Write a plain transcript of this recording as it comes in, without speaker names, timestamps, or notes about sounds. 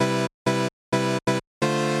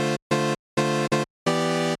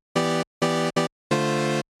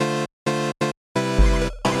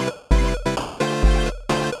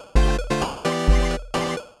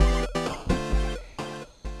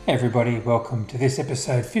Hey everybody, welcome to this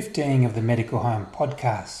episode 15 of the Medical Home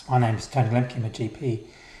Podcast. My name is Tony Lemke, I'm a GP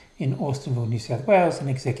in Austinville, New South Wales, and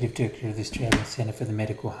Executive Director of the Australian Centre for the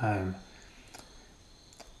Medical Home.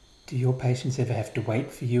 Do your patients ever have to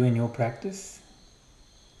wait for you in your practice?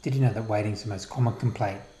 Did you know that waiting is the most common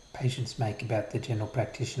complaint patients make about the general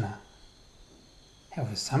practitioner?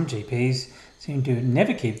 However, some GPs seem to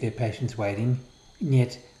never keep their patients waiting, and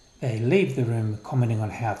yet they leave the room commenting on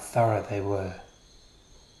how thorough they were.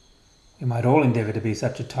 We might all endeavour to be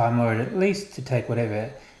such a Time Lord, at least to take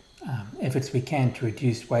whatever efforts we can to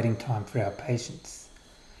reduce waiting time for our patients.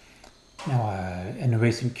 Now, in a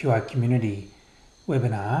recent QI community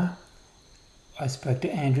webinar, I spoke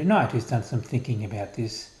to Andrew Knight, who's done some thinking about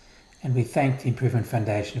this, and we thanked the Improvement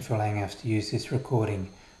Foundation for allowing us to use this recording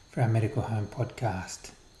for our Medical Home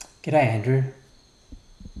Podcast. G'day, Andrew.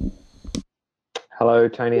 Hello,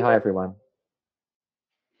 Tony. Hi, everyone.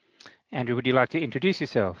 Andrew, would you like to introduce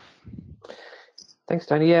yourself? Thanks,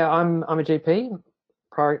 Tony. Yeah, I'm a GP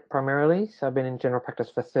primarily, so I've been in general practice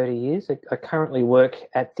for 30 years. I currently work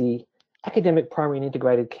at the Academic Primary and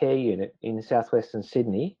Integrated Care Unit in southwestern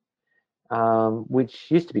Sydney, which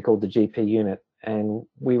used to be called the GP unit, and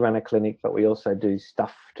we run a clinic, but we also do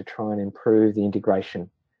stuff to try and improve the integration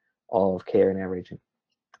of care in our region: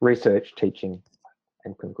 research, teaching,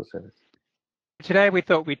 and clinical service. Today we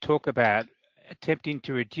thought we'd talk about attempting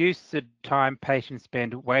to reduce the time patients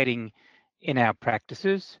spend waiting in our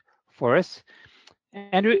practices for us.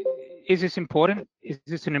 Andrew, is this important? Is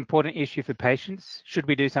this an important issue for patients? Should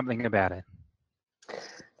we do something about it?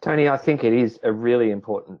 Tony, I think it is a really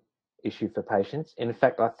important issue for patients. In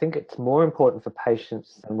fact, I think it's more important for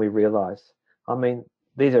patients than we realise. I mean,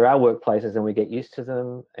 these are our workplaces and we get used to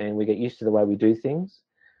them and we get used to the way we do things.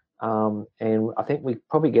 And I think we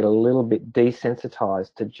probably get a little bit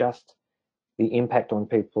desensitised to just the impact on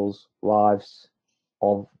people's lives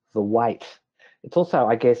of the wait. It's also,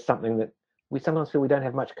 I guess, something that we sometimes feel we don't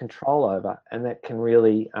have much control over, and that can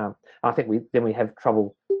really, I think we have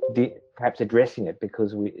trouble perhaps addressing it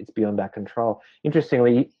because it's beyond our control.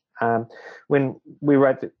 Interestingly, when we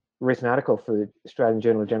wrote the recent article for the Australian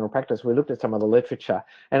Journal of General Practice, we looked at some of the literature,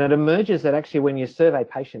 and it emerges that actually when you survey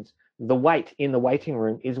patients, the wait in the waiting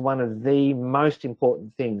room is one of the most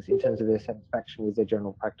important things in terms of their satisfaction with their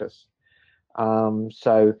general practice.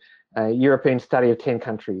 So a European study of 10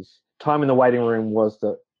 countries, time in the waiting room was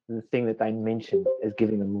the thing that they mentioned as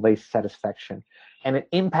giving them least satisfaction. And it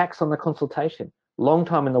impacts on the consultation. Long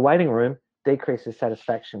time in the waiting room decreases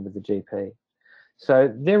satisfaction with the GP.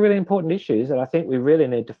 So they're really important issues that I think we really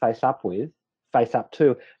need to face up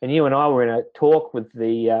to. And you and I were in a talk with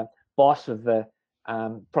the boss of the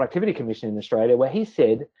Productivity Commission in Australia, where he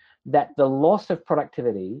said that the loss of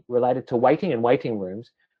productivity related to waiting and waiting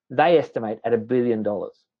rooms, they estimate at $1 billion.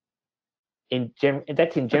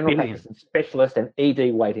 That's in general practice and specialist and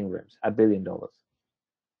ED waiting rooms, $1 billion.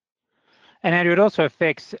 And Andrew, it also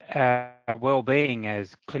affects well-being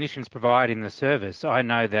as clinicians providing the service. I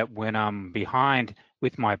know that when I'm behind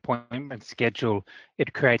with my appointment schedule,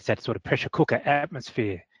 it creates that sort of pressure cooker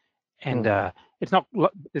atmosphere. And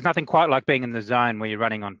there's nothing quite like being in the zone where you're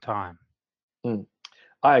running on time.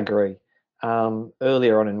 I agree.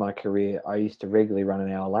 Earlier on in my career, I used to regularly run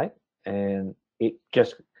an hour late, and it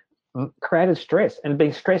just created stress. And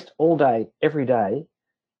being stressed all day, every day,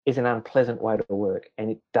 is an unpleasant way to work, and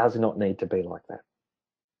it does not need to be like that.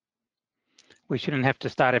 We shouldn't have to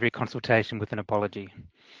start every consultation with an apology.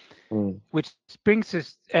 Which brings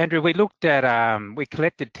us, Andrew, we looked at, we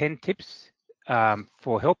collected 10 tips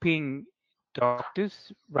for helping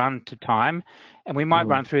doctors run to time, and we might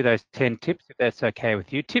run through those 10 tips if that's okay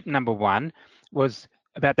with you. Tip number 1 was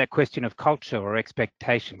about that question of culture or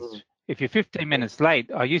expectations. If you're 15 minutes late,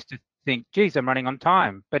 I used to think, geez, I'm running on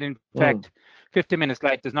time. But in fact, 15 minutes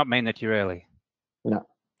late does not mean that you're early. No,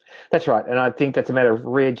 that's right. And I think that's a matter of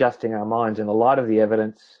readjusting our minds in the light of the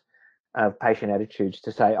evidence of patient attitudes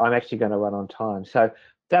to say, I'm actually going to run on time. So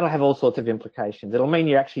that'll have all sorts of implications. It'll mean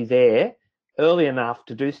you're actually there early enough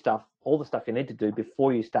to do stuff, all the stuff you need to do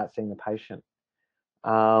before you start seeing the patient.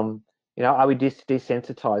 Are we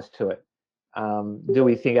desensitized to it? Do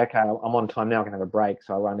we think, okay, I'm on time now, I can have a break,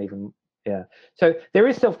 so I run even, So there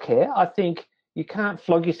is self-care. I think you can't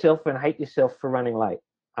flog yourself and hate yourself for running late.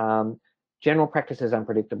 General practice is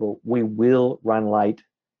unpredictable. We will run late.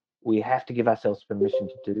 We have to give ourselves permission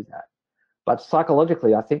to do that. But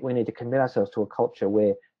psychologically, I think we need to commit ourselves to a culture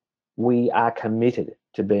where we are committed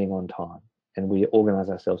to being on time and we organise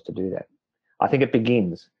ourselves to do that. I think it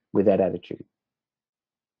begins with that attitude.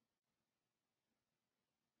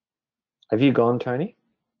 Have you gone, Tony?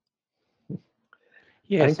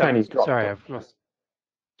 Yes. Tony's dropped. Sorry, I've lost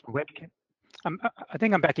webcam. I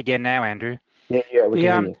think I'm back again now, Andrew. Yeah, we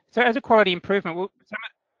can hear you. So as a quality improvement,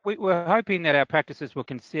 we're hoping that our practices will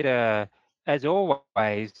consider, as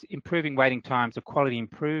always, improving waiting times a quality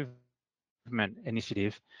improvement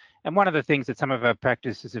initiative. And one of the things that some of our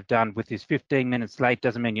practices have done with this 15 minutes late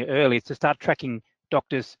doesn't mean you're early, is to start tracking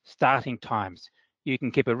doctors' starting times. You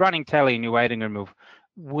can keep a running tally in your waiting room of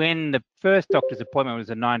when the first doctor's appointment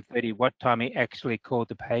was at 9:30, what time he actually called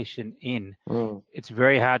the patient in. It's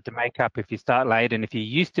very hard to make up if you start late, and if you're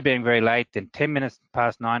used to being very late, then 10 minutes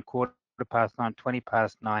past 9, quarter past 9, 20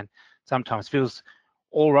 past 9 sometimes feels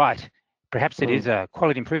all right. Perhaps it is a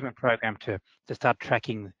quality improvement program to start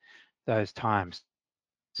tracking those times.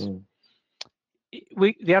 The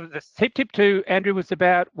tip 2, Andrew, was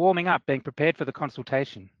about warming up, being prepared for the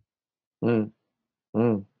consultation.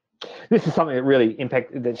 This is something that really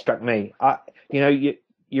that struck me.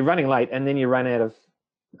 You're running late, and then you run out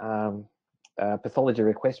of pathology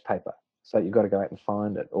request paper, so you've got to go out and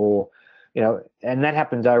find it, or and that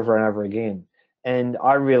happens over and over again. And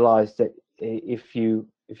I realised that if you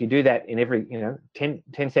do that in every 10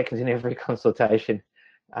 seconds in every consultation,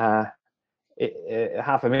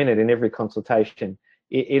 half a minute in every consultation,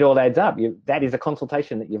 it all adds up. That is a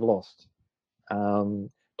consultation that you've lost.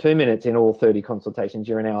 2 minutes in all 30 consultations,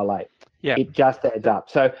 you're an hour late. Yeah, it just adds up.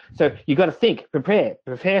 So you got to think, prepare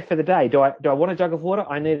for the day. Do I want a jug of water?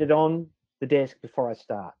 I need it on the desk before I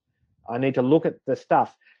start. I need to look at the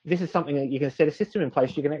stuff. This is something that you can set a system in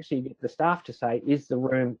place. You can actually get the staff to say, is the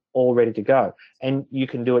room all ready to go? And you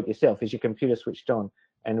can do it yourself. Is your computer switched on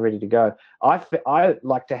and ready to go? I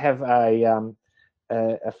like to have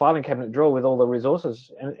a filing cabinet drawer with all the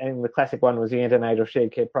resources, and the classic one was the antenatal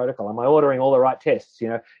shared care protocol. Am I ordering all the right tests?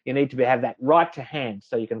 You need to have that right to hand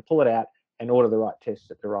so you can pull it out and order the right tests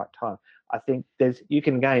at the right time. I think you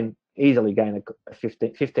can easily gain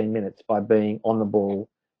 15 minutes by being on the ball,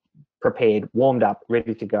 prepared, warmed up,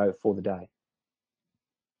 ready to go for the day.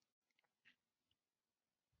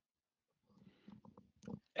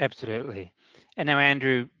 Absolutely. And now,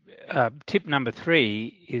 Andrew, tip number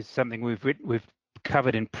 3 is something we've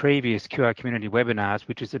covered in previous QR community webinars,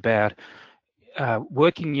 which is about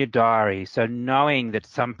working your diary. So knowing that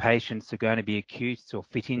some patients are going to be acutes or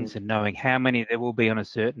fit-ins, and knowing how many there will be on a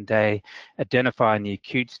certain day, identifying the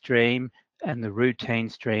acute stream and the routine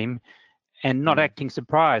stream, and not acting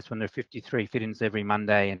surprised when there are 53 fit-ins every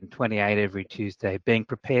Monday and 28 every Tuesday, being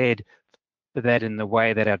prepared for that in the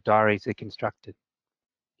way that our diaries are constructed.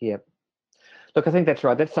 Yep. Look, I think that's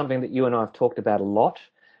right. That's something that you and I have talked about a lot.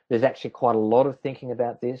 There's actually quite a lot of thinking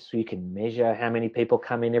about this. You can measure how many people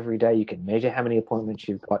come in every day. You can measure how many appointments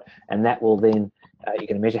you've got, and that will then, you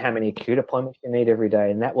can measure how many acute appointments you need every day,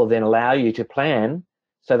 and that will then allow you to plan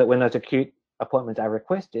so that when those acute appointments are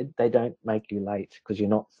requested, they don't make you late because you're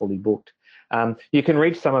not fully booked. You can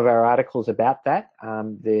read some of our articles about that.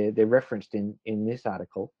 They're referenced in this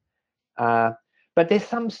article. But there's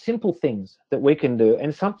some simple things that we can do,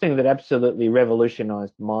 and something that absolutely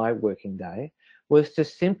revolutionized my working day was to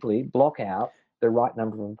simply block out the right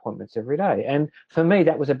number of appointments every day. And for me,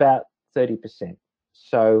 that was about 30%.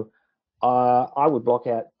 So I would block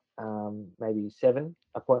out maybe 7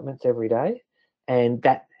 appointments every day, and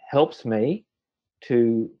that helps me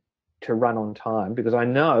to run on time, because I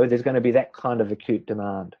know there's going to be that kind of acute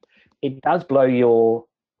demand. It does blow your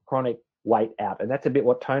chronic wait out, and that's a bit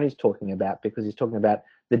what Tony's talking about, because he's talking about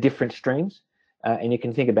the different streams, and you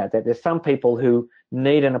can think about that. There's some people who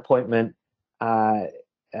need an appointment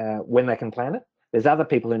when they can plan it. There's other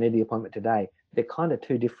people who need the appointment today. They're kind of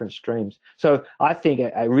 2 different streams. So I think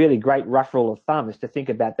a really great rough rule of thumb is to think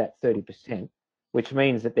about that 30%, which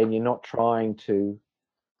means that then you're not trying to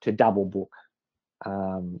double book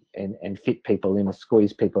and fit people in or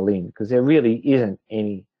squeeze people in, because there really isn't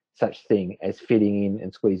any such thing as fitting in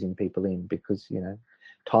and squeezing people in, because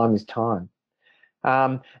time is time.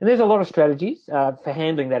 And there's a lot of strategies for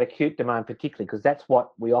handling that acute demand, particularly because that's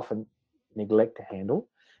what we often neglect to handle.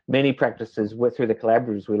 Many practices, through the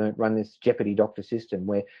collaboratives, we learned run this Jeopardy doctor system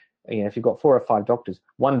where, if you've got 4 or 5 doctors,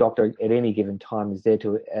 one doctor at any given time is there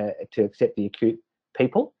to accept the acute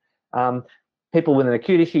people. People with an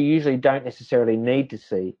acute issue usually don't necessarily need to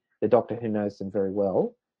see the doctor who knows them very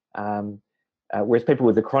well. Whereas people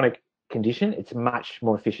with a chronic condition, it's much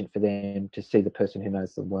more efficient for them to see the person who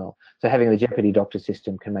knows them well. So having the Jeopardy doctor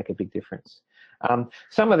system can make a big difference.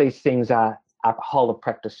 Some of these things are whole of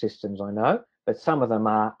practice systems, I know, but some of them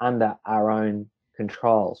are under our own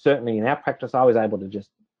control. Certainly in our practice, I was able to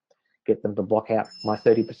just get them to block out my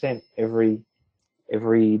 30% every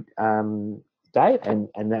day,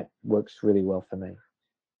 and that works really well for me.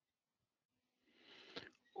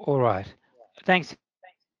 All right. Thanks,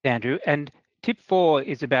 Andrew. And tip 4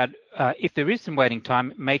 is about if there is some waiting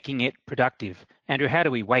time, making it productive. Andrew, how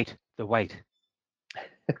do we wait the wait?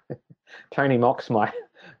 Tony mocks my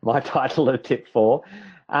title of tip 4.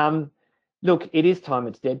 Look, it is time,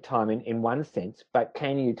 it's dead time in one sense, but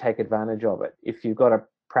can you take advantage of it? If you've got a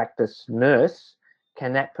practice nurse,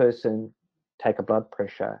 can that person take a blood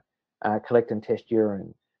pressure, collect and test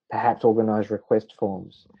urine, perhaps organise request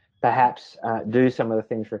forms, perhaps do some of the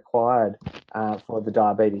things required for the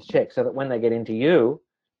diabetes check, so that when they get into you,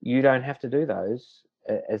 you don't have to do those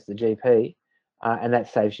as the GP, and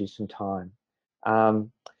that saves you some time.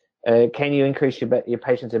 Can you increase your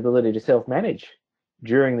patient's ability to self-manage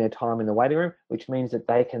during their time in the waiting room, which means that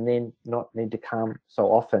they can then not need to come so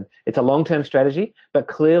often? It's a long-term strategy, but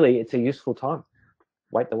clearly it's a useful time.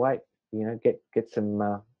 Wait the wait, you know, get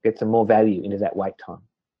some more value into that wait time.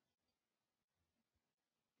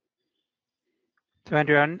 So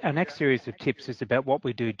Andrew, our next series of tips is about what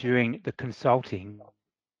we do during the consulting.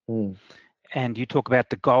 And you talk about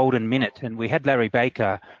the golden minute, and we had Larry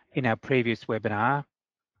Baker in our previous webinar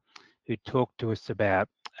who talked to us about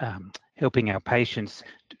helping our patients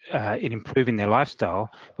in improving their lifestyle.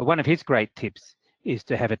 But one of his great tips is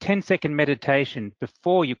to have a 10-second meditation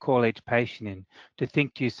before you call each patient in, to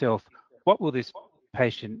think to yourself, what will this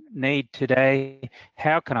patient need today?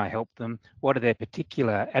 How can I help them? What are their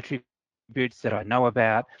particular attributes that I know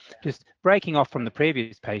about? Just breaking off from the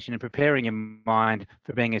previous patient and preparing your mind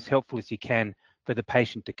for being as helpful as you can for the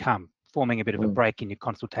patient to come, forming a bit of a break in your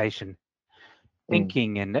consultation,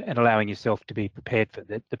 thinking and allowing yourself to be prepared for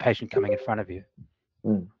the patient coming in front of you.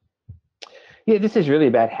 Yeah, this is really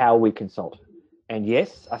about how we consult. And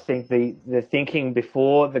yes, I think the thinking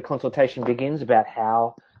before the consultation begins about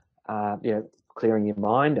how, you know, clearing your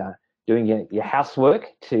mind, doing your housework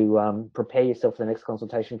to prepare yourself for the next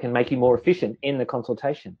consultation can make you more efficient in the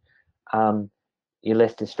consultation. You're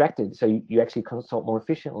less distracted, so you actually consult more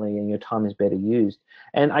efficiently and your time is better used.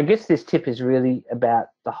 And I guess this tip is really about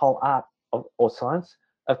the whole art or science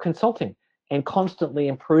of consulting and constantly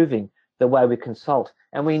improving the way we consult.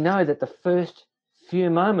 And we know that the first few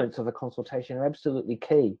moments of a consultation are absolutely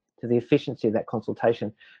key to the efficiency of that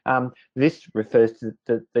consultation. This refers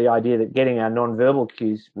to the idea that getting our non-verbal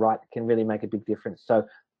cues right can really make a big difference. So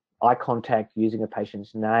eye contact, using a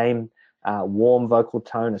patient's name, warm vocal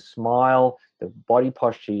tone, a smile, the body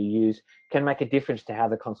posture you use can make a difference to how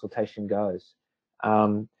the consultation goes.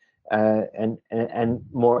 And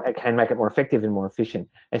more, it can make it more effective and more efficient.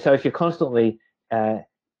 And so if you're constantly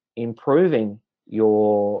improving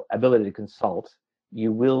your ability to consult,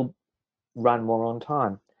 you will run more on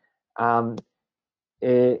time.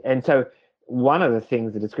 And so one of the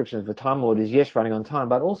things, the description of the Time Lord is, yes, running on time,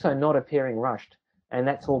 but also not appearing rushed. And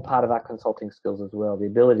that's all part of our consulting skills as well, the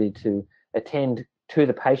ability to attend to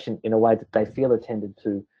the patient in a way that they feel attended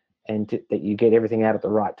to, and that you get everything out at the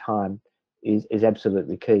right time is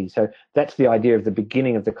absolutely key. So that's the idea of the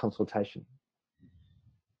beginning of the consultation.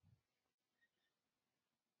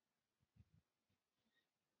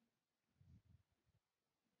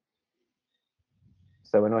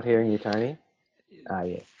 So we're not hearing you, Tony?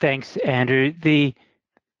 Yeah. Thanks, Andrew. The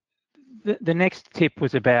next tip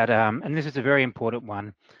was about, and this is a very important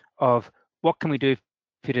one, of what can we do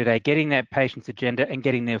for today, getting that patient's agenda and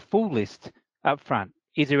getting their full list up front.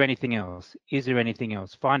 Is there anything else? Is there anything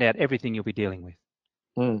else? Find out everything you'll be dealing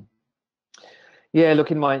with. Yeah,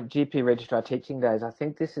 look, in my GP registrar teaching days, I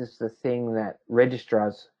think this is the thing that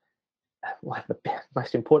registrars, one of the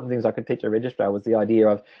most important things I could teach a registrar was the idea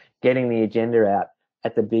of getting the agenda out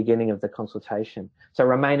at the beginning of the consultation. So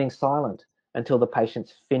remaining silent until the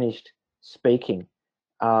patient's finished speaking.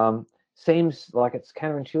 Seems like it's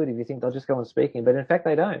counterintuitive. You think they'll just go on speaking, but in fact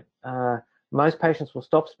they don't. Most patients will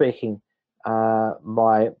stop speaking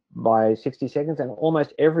by 60 seconds, and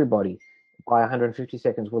almost everybody by 150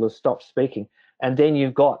 seconds will have stopped speaking. And then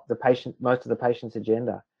you've got the patient, most of the patient's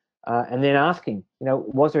agenda, and then asking, you know,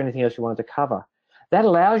 was there anything else you wanted to cover? That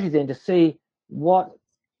allows you then to see what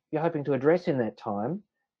you're hoping to address in that time,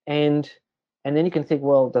 and then you can think,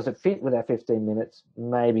 well, does it fit with our 15 minutes?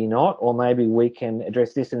 Maybe not, or maybe we can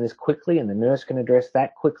address this and this quickly, and the nurse can address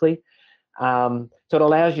that quickly. So it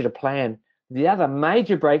allows you to plan. The other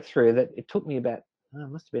major breakthrough that it took me about,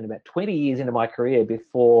 must have been about 20 years into my career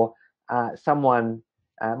before someone,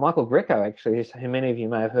 Michael Greco actually, who many of you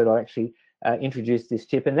may have heard, I actually introduced this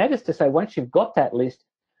tip, and that is to say, once you've got that list,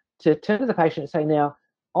 to turn to the patient and say, now,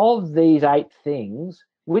 of these 8 things,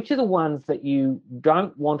 which are the ones that you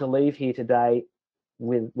don't want to leave here today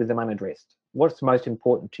with them unaddressed? What's most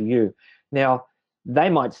important to you? Now,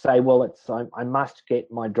 they might say, well, I must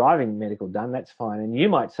get my driving medical done, that's fine. And you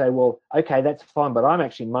might say, well, okay, that's fine, but I'm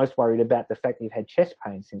actually most worried about the fact that you've had chest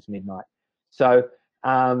pain since midnight. So,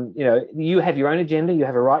 you have your own agenda, you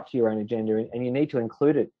have a right to your own agenda, and you need to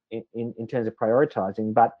include it in terms of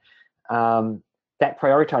prioritizing. But that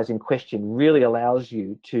prioritizing question really allows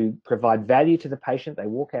you to provide value to the patient. They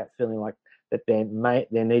walk out feeling like that their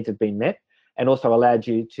needs have been met, and also allowed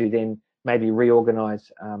you to then maybe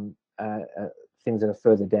reorganize things that are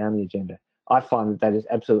further down the agenda. I find that has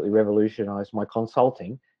absolutely revolutionized my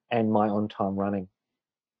consulting and my on-time running.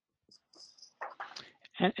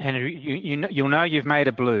 And you'll know you've made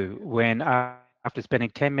a blue when after spending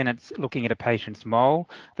 10 minutes looking at a patient's mole,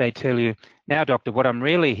 they tell you, now doctor, what I'm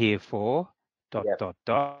really here for, ...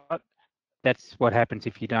 That's what happens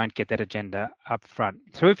if you don't get that agenda up front.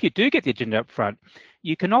 So if you do get the agenda up front,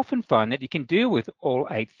 you can often find that you can deal with all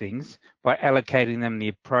 8 things by allocating them the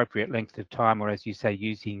appropriate length of time, or as you say,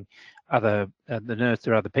 using the nurse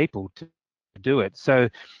or other people to do it. So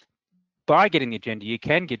by getting the agenda, you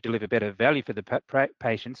can deliver better value for the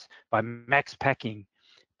patients by max packing,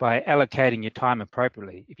 by allocating your time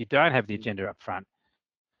appropriately. If you don't have the agenda up front,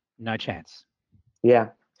 no chance. Yeah.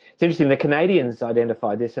 It's interesting. The Canadians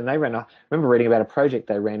identified this, and they ran. I remember reading about a project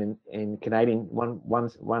they ran in Canadian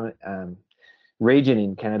one region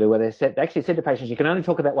in Canada where they actually said to patients, you can only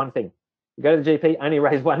talk about one thing. You go to the GP, only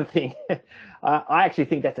raise one thing. I actually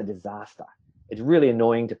think that's a disaster. It's really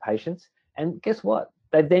annoying to patients. And guess what?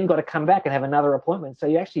 They've then got to come back and have another appointment. So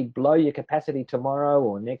you actually blow your capacity tomorrow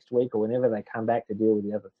or next week or whenever they come back to deal with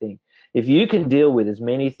the other thing. If you can deal with as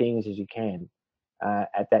many things as you can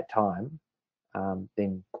at that time,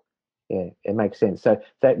 then yeah, it makes sense. So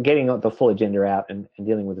that getting the full agenda out and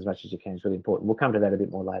dealing with as much as you can is really important. We'll come to that a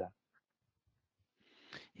bit more later.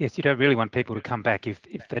 Yes, you don't really want people to come back if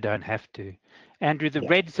they don't have to. Andrew, the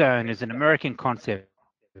red zone is an American concept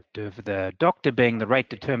of the doctor being the rate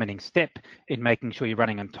determining step in making sure you're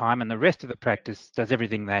running on time, and the rest of the practice does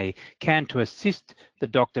everything they can to assist the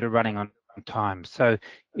doctor to running on time. So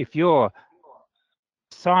if your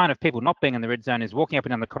sign of people not being in the red zone is walking up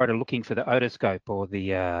and down the corridor looking for the otoscope or the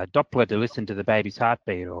Doppler to listen to the baby's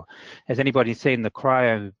heartbeat, or has anybody seen the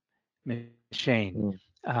cryo machine?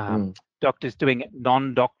 Doctors doing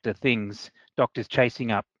non-doctor things, doctors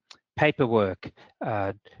chasing up paperwork.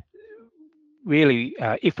 Really,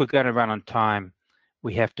 if we're going to run on time,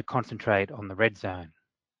 we have to concentrate on the red zone.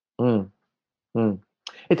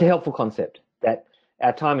 It's a helpful concept that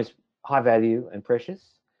our time is high value and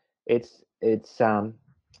precious. It's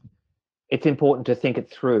important to think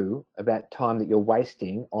it through about time that you're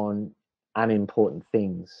wasting on unimportant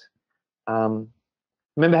things. I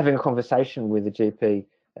remember having a conversation with a GP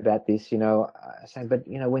about this, saying, but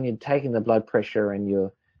when you're taking the blood pressure and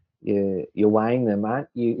you're weighing them,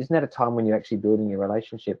 isn't that a time when you're actually building your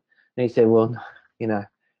relationship? And he said, well,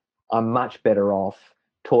 I'm much better off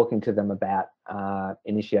talking to them about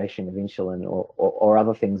initiation of insulin or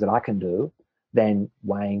other things that I can do than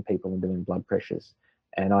weighing people and doing blood pressures.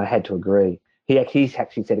 And I had to agree. He actually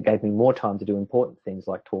said it gave me more time to do important things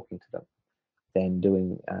like talking to them than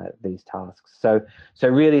doing these tasks. So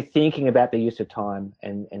really thinking about the use of time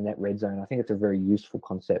and that red zone, I think it's a very useful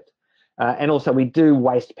concept. And also we do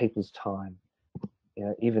waste people's time.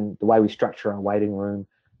 Even the way we structure our waiting room,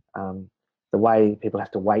 the way people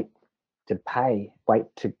have to wait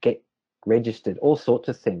to get registered, all sorts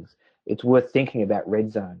of things. It's worth thinking about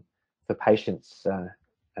red zone for patients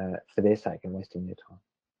for their sake and wasting their time.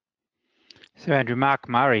 So Andrew, Mark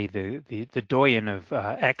Murray, the doyen of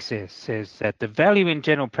Access, says that the value in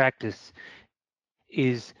general practice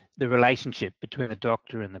is the relationship between the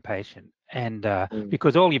doctor and the patient. And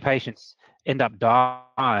because all your patients end up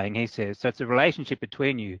dying, he says, so it's the relationship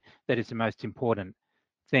between you that is the most important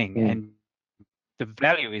thing. And the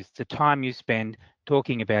value is the time you spend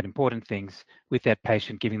talking about important things with that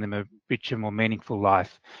patient, giving them a richer, more meaningful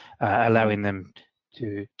life, allowing them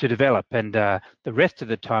to develop. And the rest of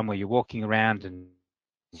the time where you're walking around and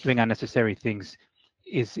doing unnecessary things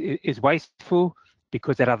is wasteful,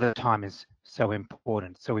 because that other time is so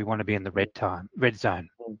important. So we want to be in the red zone.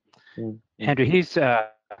 Andrew, here's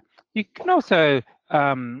you can also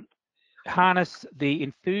harness the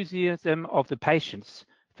enthusiasm of the patients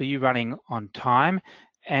for you running on time,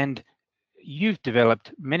 and you've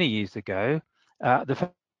developed many years ago the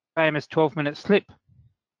famous 12-minute slip.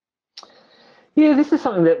 Yeah, this is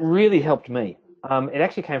something that really helped me. It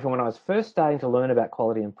actually came from when I was first starting to learn about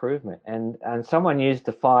quality improvement, and someone used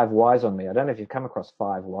the 5 whys on me. I don't know if you've come across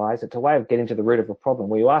 5 whys. It's a way of getting to the root of a problem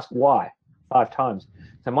where you ask why 5 times.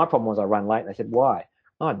 So my problem was I run late, and they said, why?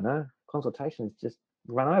 I don't know. Consultations just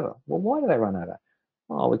run over. Well, why do they run over?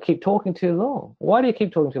 Oh, we keep talking too long. Why do you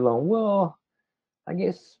keep talking too long? Well, I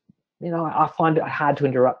guess, I find it hard to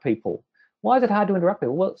interrupt people. Why is it hard to interrupt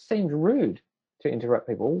people? Well, it seems rude to interrupt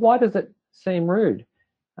people. Why does it seem rude.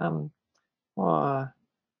 I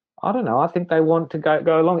don't know. I think they want to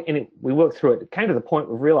go along, and we worked through it. It came to the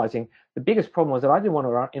point of realizing the biggest problem was that I didn't want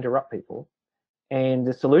to interrupt people, and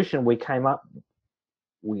the solution we came up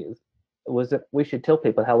with was that we should tell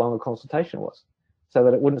people how long a consultation was, so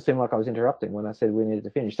that it wouldn't seem like I was interrupting when I said we needed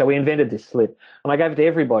to finish. So we invented this slip, and I gave it to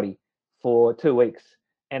everybody for 2 weeks,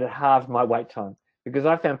 and it halved my wait time, because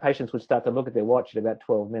I found patients would start to look at their watch at about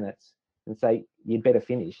 12 minutes and say, you'd better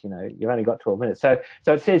finish, you've only got 12 minutes. So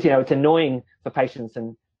it says, it's annoying for patients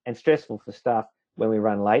and stressful for staff when we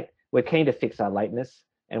run late. We're keen to fix our lateness.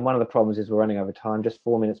 And one of the problems is we're running over time. Just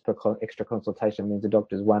 4 minutes per extra consultation means the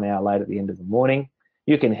doctor's 1 hour late at the end of the morning.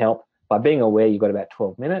 You can help by being aware you've got about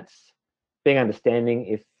 12 minutes, being understanding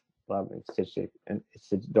if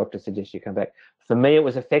the doctor suggests you come back. For me, it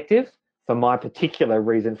was effective for my particular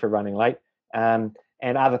reason for running late.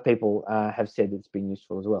 And other people have said it's been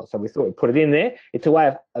useful as well. So we thought we'd put it in there. It's a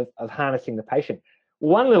way of harnessing the patient.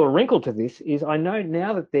 One little wrinkle to this is I know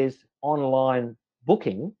now that there's online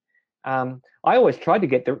booking, I always tried to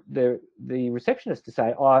get the receptionist to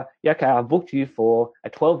say, oh, yeah, okay, I've booked you for a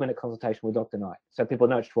 12-minute consultation with Dr. Knight. So people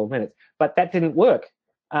know it's 12 minutes. But that didn't work.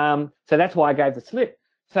 So that's why I gave the slip.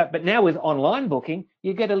 But now with online booking,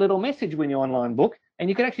 you get a little message when you online book, and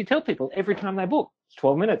you can actually tell people every time they book, it's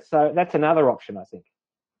 12 minutes. So that's another option, I think,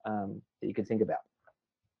 that you can think about.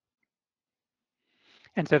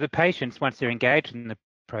 And so the patients, once they're engaged in the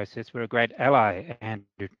process, were a great able and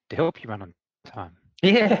to help you run on time.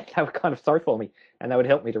 Yeah, they were kind of sorry for me, and they would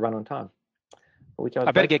help me to run on time. Which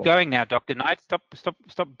I better get going now, Dr. Knight.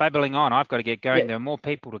 Stop babbling on. I've got to get going. Yeah. There are more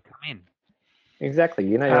people to come in. Exactly.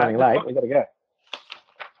 You're running late. We've got to go.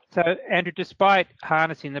 So, Andrew, despite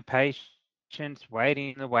harnessing the patients,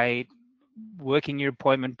 waiting the wait, working your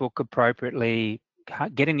appointment book appropriately,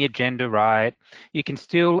 getting the agenda right, you can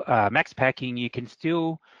still, max packing, you can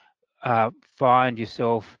still find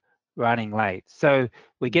yourself running late. So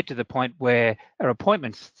we get to the point where our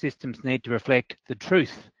appointment systems need to reflect the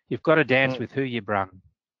truth. You've got to dance with who you brung.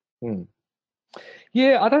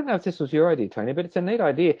 Yeah, I don't know if this was your idea, Tony, but it's a neat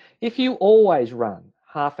idea. If you always run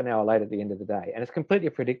half an hour late at the end of the day, and it's completely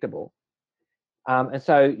predictable, and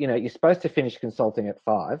so, you're supposed to finish consulting at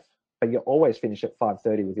 5, but you always finish at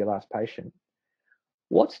 5:30 with your last patient,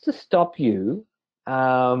 what's to stop you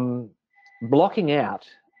blocking out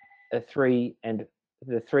the 3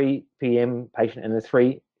 p.m. patient and the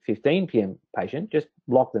 3:15 p.m. patient, just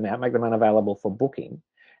block them out, make them unavailable for booking,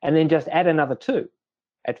 and then just add another 2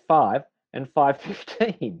 at 5 and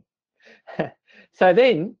 5:15. So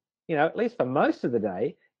then, at least for most of the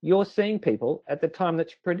day, you're seeing people at the time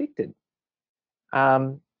that's predicted.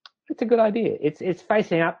 It's a good idea. It's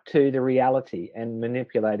facing up to the reality and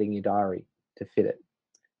manipulating your diary to fit it.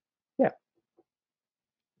 Yeah.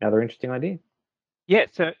 Another interesting idea. Yeah,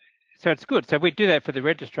 so it's good. So we do that for the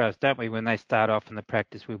registrars, don't we? When they start off in the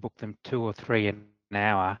practice, we book them 2 or 3 an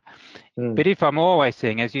hour. But if I'm always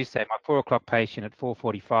seeing, as you say, my 4 o'clock patient at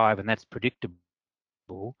 4:45, and that's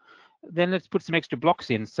predictable, then let's put some extra blocks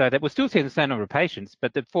in so that we're still seeing the same number of patients,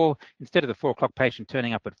 but instead of the 4 o'clock patient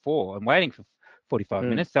turning up at 4 and waiting for 45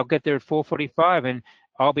 minutes, they'll get there at 4:45, and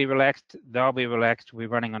I'll be relaxed, they'll be relaxed, we're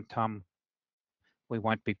running on time, we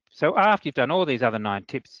won't be. So after you've done all these other 9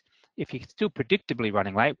 tips, if you're still predictably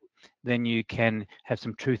running late, then you can have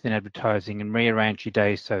some truth in advertising and rearrange your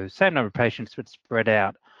days so the same number of patients would spread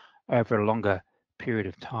out over a longer period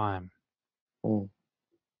of time.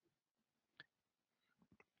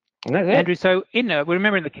 Andrew, so we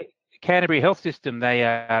remember in the Canterbury Health System,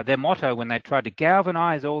 their motto when they tried to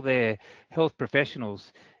galvanise all their health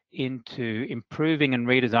professionals into improving and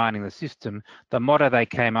redesigning the system, the motto they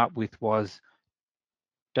came up with was,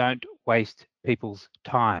 don't waste people's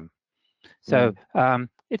time. So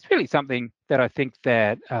it's really something that I think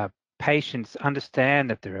that patients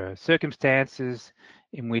understand, that there are circumstances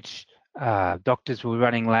in which doctors will be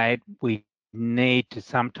running late. We need to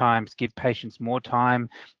sometimes give patients more time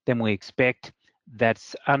than we expect.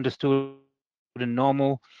 That's understood and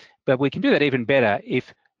normal, but we can do that even better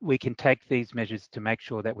if we can take these measures to make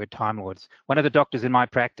sure that we're Time Lords. One of the doctors in my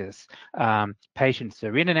practice, patients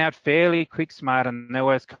are in and out fairly quick, smart, and they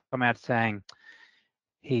always come out saying,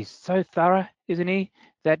 he's so thorough, isn't he?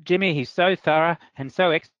 That Jimmy, he's so thorough and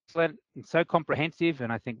so excellent and so comprehensive.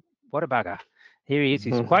 And I think, what a bugger. Here he is.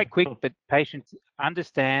 He's quite quick, but patients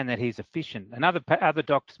understand that he's efficient. And other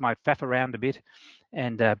doctors might faff around a bit,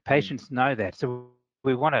 and patients know that. So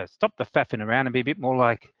we want to stop the faffing around and be a bit more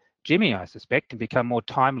like Jimmy, I suspect, and become more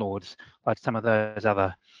Time Lords like some of those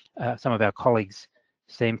other, some of our colleagues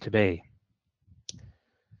seem to be.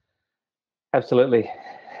 Absolutely.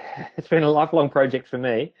 It's been a lifelong project for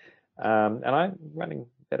me, and I'm running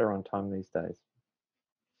better on time these days.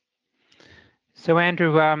 So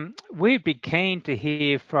Andrew, we'd be keen to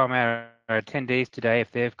hear from our attendees today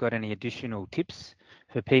if they've got any additional tips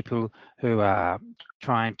for people who are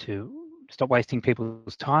trying to stop wasting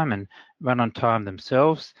people's time and run on time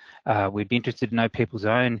themselves. We'd be interested to know people's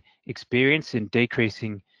own experience in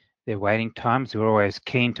decreasing their waiting times. We're always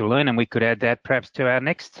keen to learn, and we could add that perhaps to our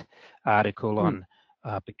next article on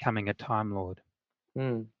becoming a Time Lord.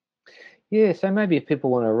 Yeah, so maybe if people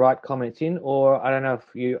want to write comments in, or I don't know if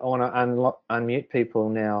you want to unmute people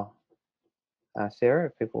now, Sarah,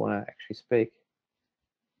 if people want to actually speak.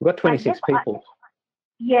 We've got 26 people.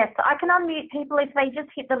 Yes, I can unmute people if they just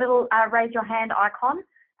hit the little raise your hand icon,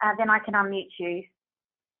 then I can unmute you.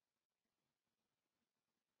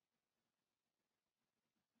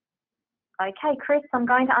 Okay, Chris, I'm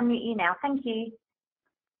going to unmute you now. Thank you.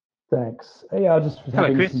 Thanks. Yeah, I just was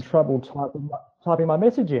having some trouble typing my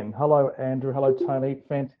message in. Hello, Andrew. Hello, Tony.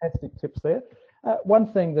 Fantastic tips there.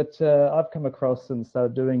 One thing that I've come across and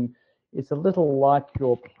started doing, it's a little like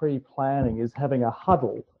your pre-planning, is having a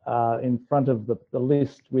huddle in front of the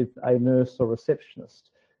list with a nurse or receptionist,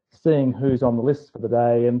 seeing who's on the list for the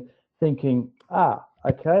day and thinking,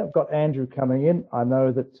 okay, I've got Andrew coming in. I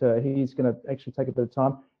know that he's going to actually take a bit of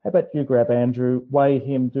time. How about you grab Andrew, weigh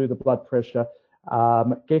him, do the blood pressure,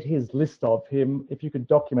 get his list of him. If you could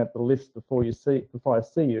document the list before I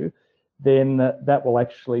see you, then that will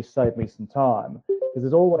actually save me some time. Because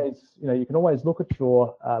there's always, you can always look at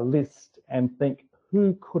your list and think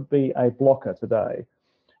who could be a blocker today,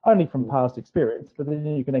 only from past experience, but then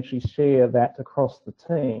you can actually share that across the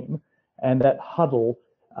team, and that huddle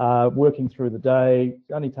working through the day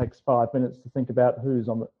only takes 5 minutes to think about who's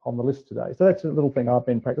on the list today. So that's a little thing I've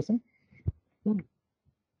been practicing.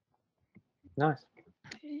 Nice.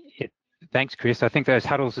 Yeah, thanks, Chris. I think those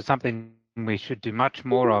huddles are something we should do much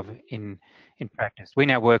more of in practice. We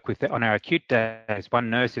now work with on our acute days. One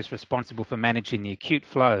nurse is responsible for managing the acute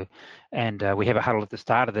flow, and we have a huddle at the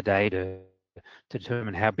start of the day to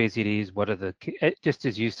determine how busy it is, what are the, just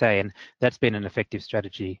as you say, and that's been an effective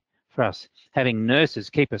strategy for us. Having nurses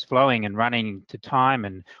keep us flowing and running to time,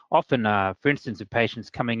 and often, for instance, if patients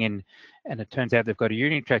coming in and it turns out they've got a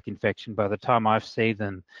urinary tract infection, by the time I see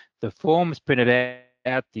them, the form's printed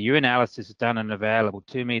out, the urinalysis is done and available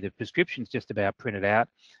to me, the prescription's just about printed out.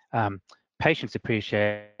 Patients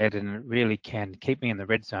appreciate it, and it really can keep me in the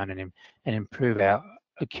red zone and improve our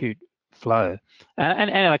acute flow. And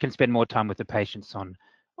I can spend more time with the patients on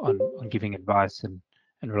giving advice and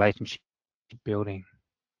relationship building.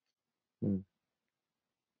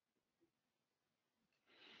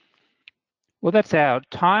 Well, that's our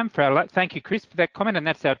time for our, thank you, Chris, for that comment, and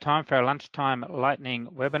that's our time for our lunchtime lightning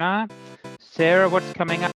webinar. Sarah, what's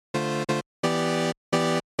coming up?